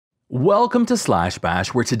Welcome to Slash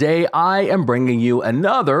Bash, where today I am bringing you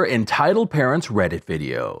another Entitled Parents Reddit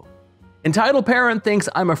video. Entitled Parent thinks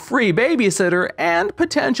I'm a free babysitter and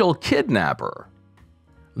potential kidnapper.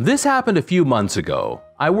 This happened a few months ago.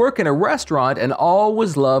 I work in a restaurant and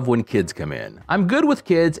always love when kids come in. I'm good with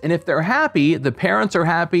kids, and if they're happy, the parents are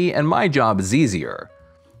happy and my job is easier.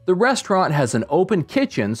 The restaurant has an open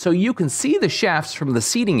kitchen so you can see the chefs from the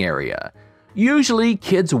seating area. Usually,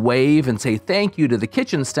 kids wave and say thank you to the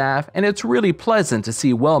kitchen staff, and it's really pleasant to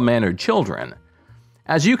see well-mannered children.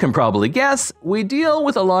 As you can probably guess, we deal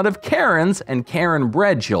with a lot of Karens and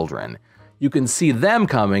Karen-bred children. You can see them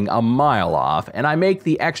coming a mile off, and I make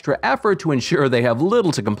the extra effort to ensure they have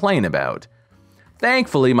little to complain about.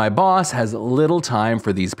 Thankfully, my boss has little time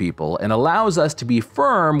for these people and allows us to be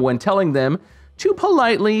firm when telling them to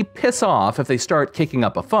politely piss off if they start kicking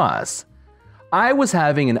up a fuss. I was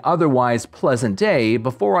having an otherwise pleasant day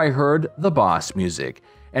before I heard the boss music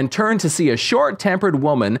and turned to see a short-tempered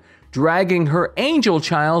woman dragging her angel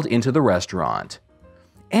child into the restaurant.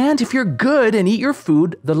 "And if you're good and eat your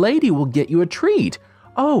food, the lady will get you a treat.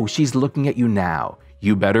 Oh, she's looking at you now.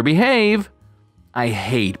 You better behave." I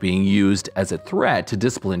hate being used as a threat to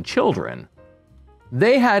discipline children.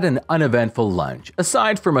 They had an uneventful lunch.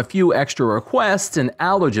 Aside from a few extra requests and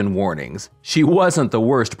allergen warnings, she wasn't the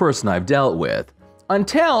worst person I've dealt with.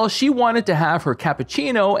 Until she wanted to have her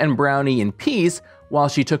cappuccino and brownie in peace while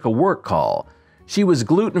she took a work call. She was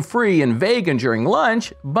gluten-free and vegan during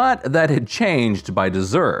lunch, but that had changed by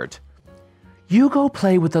dessert. "You go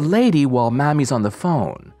play with the lady while Mommy's on the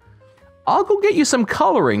phone." "I'll go get you some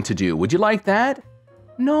coloring to do. Would you like that?"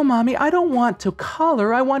 "No, Mommy, I don't want to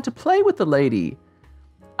color. I want to play with the lady."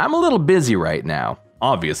 "I'm a little busy right now,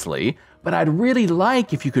 obviously, but I'd really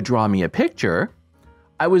like if you could draw me a picture."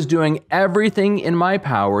 I was doing everything in my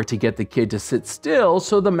power to get the kid to sit still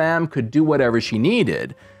so the ma'am could do whatever she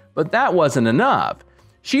needed, but that wasn't enough.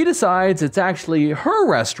 She decides it's actually her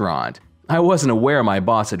restaurant. I wasn't aware my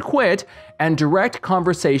boss had quit, and direct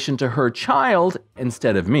conversation to her child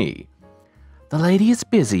instead of me. "The lady is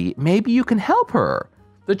busy. Maybe you can help her."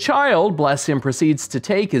 The child, bless him, proceeds to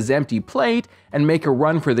take his empty plate and make a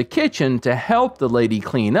run for the kitchen to help the lady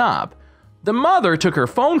clean up. The mother took her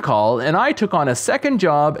phone call, and I took on a second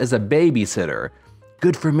job as a babysitter.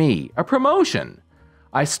 Good for me, a promotion.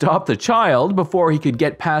 I stopped the child before he could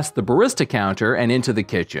get past the barista counter and into the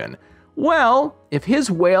kitchen. Well, if his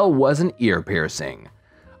wail wasn't ear-piercing.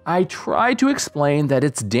 I tried to explain that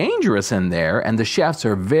it's dangerous in there and the chefs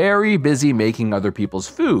are very busy making other people's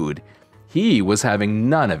food. He was having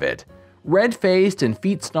none of it. Red-faced and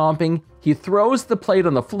feet-stomping, he throws the plate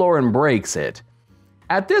on the floor and breaks it.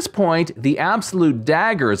 At this point, the absolute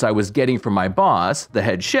daggers I was getting from my boss, the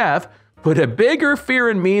head chef, put a bigger fear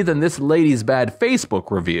in me than this lady's bad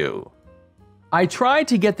Facebook review. I tried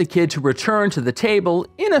to get the kid to return to the table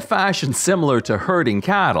in a fashion similar to herding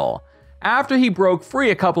cattle. After he broke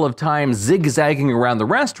free a couple of times zigzagging around the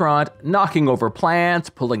restaurant, knocking over plants,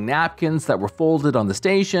 pulling napkins that were folded on the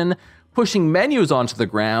station, pushing menus onto the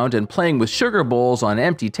ground, and playing with sugar bowls on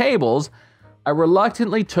empty tables, I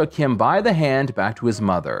reluctantly took him by the hand back to his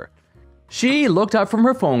mother. She looked up from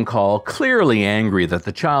her phone call, clearly angry that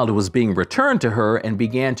the child was being returned to her, and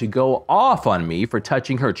began to go off on me for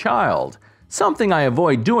touching her child, something I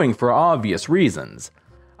avoid doing for obvious reasons.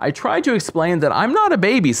 I tried to explain that I'm not a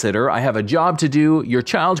babysitter, I have a job to do, your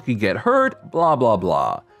child could get hurt, blah blah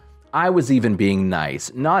blah. I was even being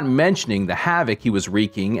nice, not mentioning the havoc he was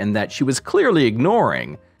wreaking and that she was clearly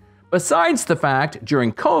ignoring. Besides the fact,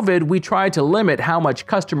 during COVID, we tried to limit how much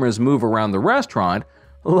customers move around the restaurant,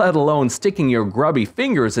 let alone sticking your grubby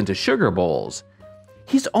fingers into sugar bowls.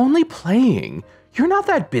 "He's only playing. You're not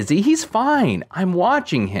that busy, he's fine. I'm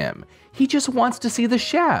watching him. He just wants to see the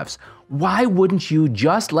chefs. Why wouldn't you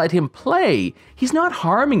just let him play? He's not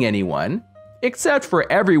harming anyone, except for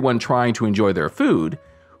everyone trying to enjoy their food.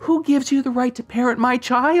 Who gives you the right to parent my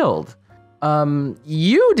child?"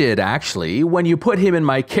 You did actually, when you put him in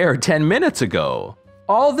my care 10 minutes ago.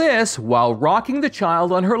 All this while rocking the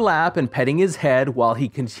child on her lap and petting his head while he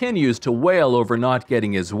continues to wail over not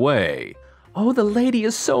getting his way. "Oh, the lady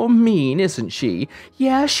is so mean, isn't she?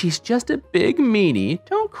 Yeah, she's just a big meanie.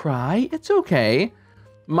 Don't cry, it's okay."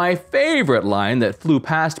 My favorite line that flew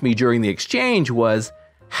past me during the exchange was,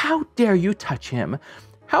 "How dare you touch him?"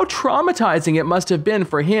 How traumatizing it must have been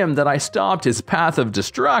for him that I stopped his path of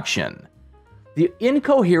destruction. The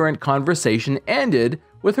incoherent conversation ended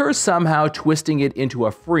with her somehow twisting it into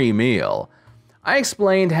a free meal. I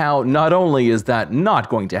explained how not only is that not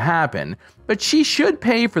going to happen, but she should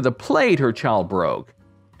pay for the plate her child broke.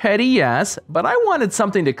 Petty, yes, but I wanted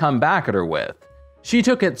something to come back at her with. She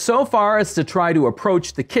took it so far as to try to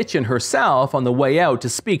approach the kitchen herself on the way out to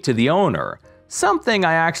speak to the owner, something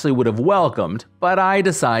I actually would have welcomed, but I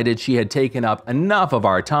decided she had taken up enough of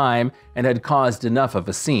our time and had caused enough of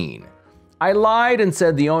a scene. I lied and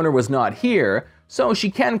said the owner was not here, so she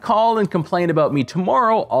can call and complain about me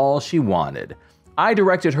tomorrow all she wanted. I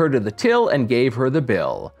directed her to the till and gave her the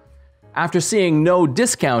bill. After seeing no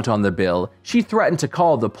discount on the bill, she threatened to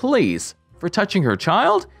call the police. For touching her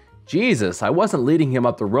child? Jesus, I wasn't leading him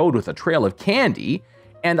up the road with a trail of candy.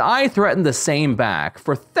 And I threatened the same back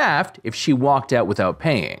for theft if she walked out without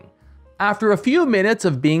paying. After a few minutes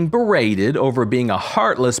of being berated over being a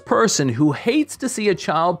heartless person who hates to see a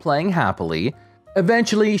child playing happily,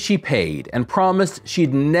 eventually she paid and promised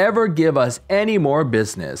she'd never give us any more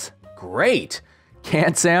business. Great!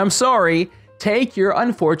 Can't say I'm sorry. Take your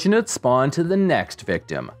unfortunate spawn to the next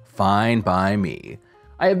victim. Fine by me.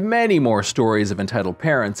 I have many more stories of entitled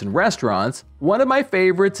parents in restaurants. One of my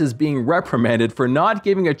favorites is being reprimanded for not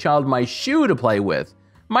giving a child my shoe to play with.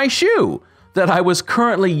 My shoe that I was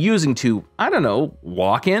currently using to,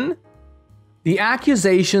 walk in? The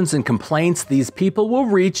accusations and complaints these people will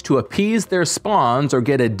reach to appease their spawns or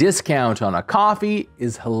get a discount on a coffee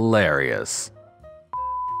is hilarious.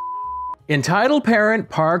 Entitled parent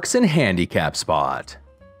parks in handicap spot.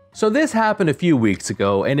 So this happened a few weeks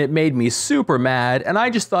ago and it made me super mad and I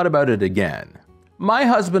just thought about it again. My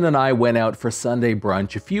husband and I went out for Sunday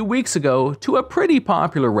brunch a few weeks ago to a pretty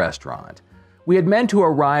popular restaurant. We had meant to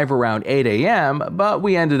arrive around 8 a.m., but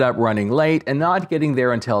we ended up running late and not getting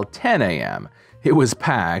there until 10 a.m. It was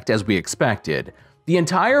packed as we expected. The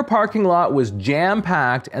entire parking lot was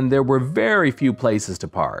jam-packed and there were very few places to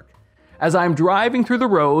park. As I'm driving through the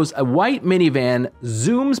rows, a white minivan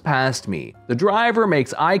zooms past me. The driver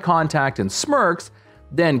makes eye contact and smirks,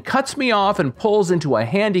 then cuts me off and pulls into a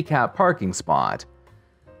handicapped parking spot.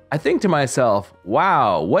 I think to myself,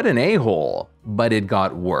 wow, what an a-hole. But it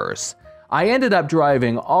got worse. I ended up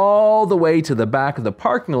driving all the way to the back of the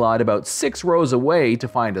parking lot about 6 rows away to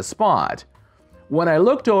find a spot. When I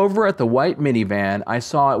looked over at the white minivan, I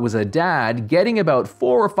saw it was a dad getting about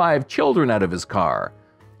 4 or 5 children out of his car.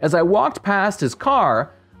 As I walked past his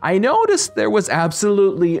car, I noticed there was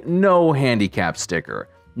absolutely no handicap sticker,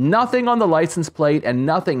 nothing on the license plate and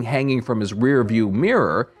nothing hanging from his rear view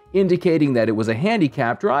mirror indicating that it was a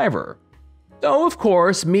handicapped driver. Though of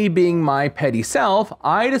course, me being my petty self,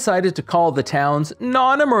 I decided to call the town's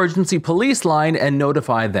non-emergency police line and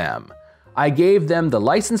notify them. I gave them the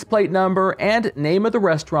license plate number and name of the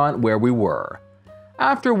restaurant where we were.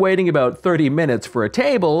 After waiting about 30 minutes for a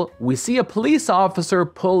table, we see a police officer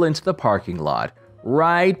pull into the parking lot,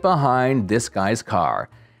 right behind this guy's car.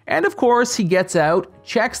 And of course, he gets out,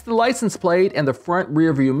 checks the license plate and the front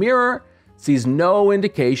rearview mirror, sees no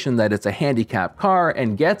indication that it's a handicapped car,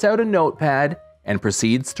 and gets out a notepad and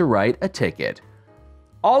proceeds to write a ticket.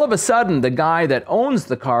 All of a sudden, the guy that owns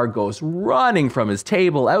the car goes running from his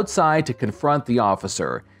table outside to confront the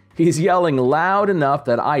officer. He's yelling loud enough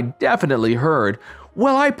that I definitely heard,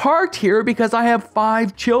 "Well, I parked here because I have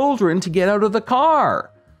 5 children to get out of the car."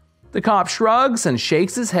 The cop shrugs and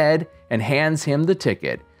shakes his head and hands him the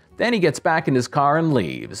ticket. Then he gets back in his car and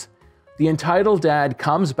leaves. The entitled dad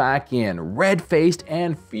comes back in, red-faced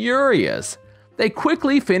and furious. They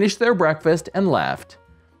quickly finished their breakfast and left.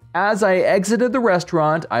 As I exited the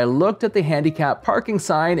restaurant, I looked at the handicapped parking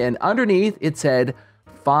sign and underneath it said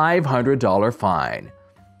 $500 fine.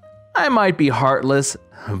 I might be heartless,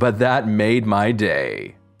 but that made my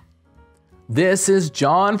day. This is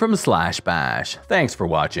John from /bash. Thanks for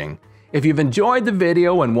watching. If you've enjoyed the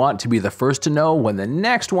video and want to be the first to know when the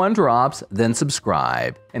next one drops, then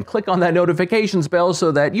subscribe and click on that notifications bell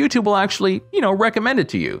so that YouTube will actually, recommend it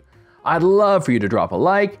to you. I'd love for you to drop a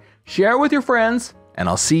like, share it with your friends, and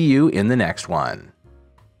I'll see you in the next one.